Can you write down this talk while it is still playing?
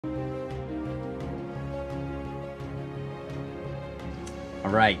All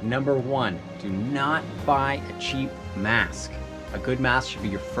right, number one, do not buy a cheap mask. A good mask should be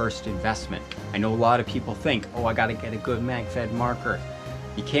your first investment. I know a lot of people think, oh, I gotta get a good mag-fed marker.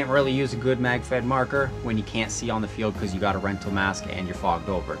 You can't really use a good mag-fed marker when you can't see on the field because you got a rental mask and you're fogged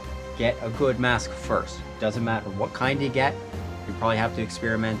over. Get a good mask first. Doesn't matter what kind you get. You probably have to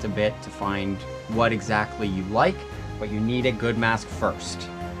experiment a bit to find what exactly you like, but you need a good mask first.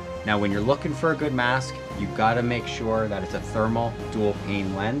 Now, when you're looking for a good mask, you gotta make sure that it's a thermal dual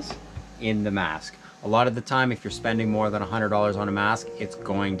pane lens in the mask. A lot of the time, if you're spending more than $100 on a mask, it's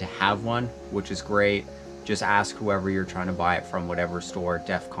going to have one, which is great. Just ask whoever you're trying to buy it from, whatever store,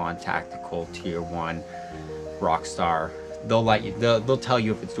 Defcon, Tactical, Tier 1, Rockstar. They'll tell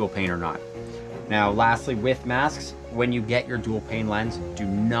you if it's dual pane or not. Now, lastly, with masks, when you get your dual pane lens, do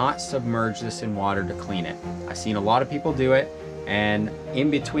not submerge this in water to clean it. I've seen a lot of people do it, and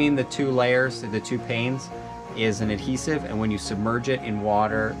in between the two layers, the two panes, is an adhesive, and when you submerge it in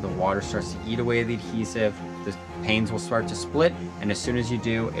water, the water starts to eat away the adhesive, the panes will start to split, and as soon as you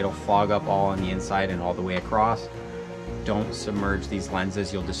do, it'll fog up all on the inside and all the way across. Don't submerge these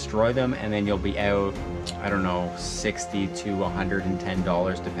lenses, you'll destroy them, and then you'll be out, I don't know, $60 to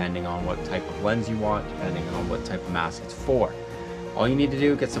 $110 depending on what type of lens you want, depending on what type of mask it's for. All you need to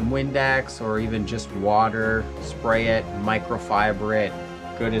do, get some Windex or even just water, spray it, microfiber it,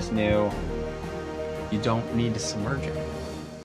 good as new. You don't need to submerge it.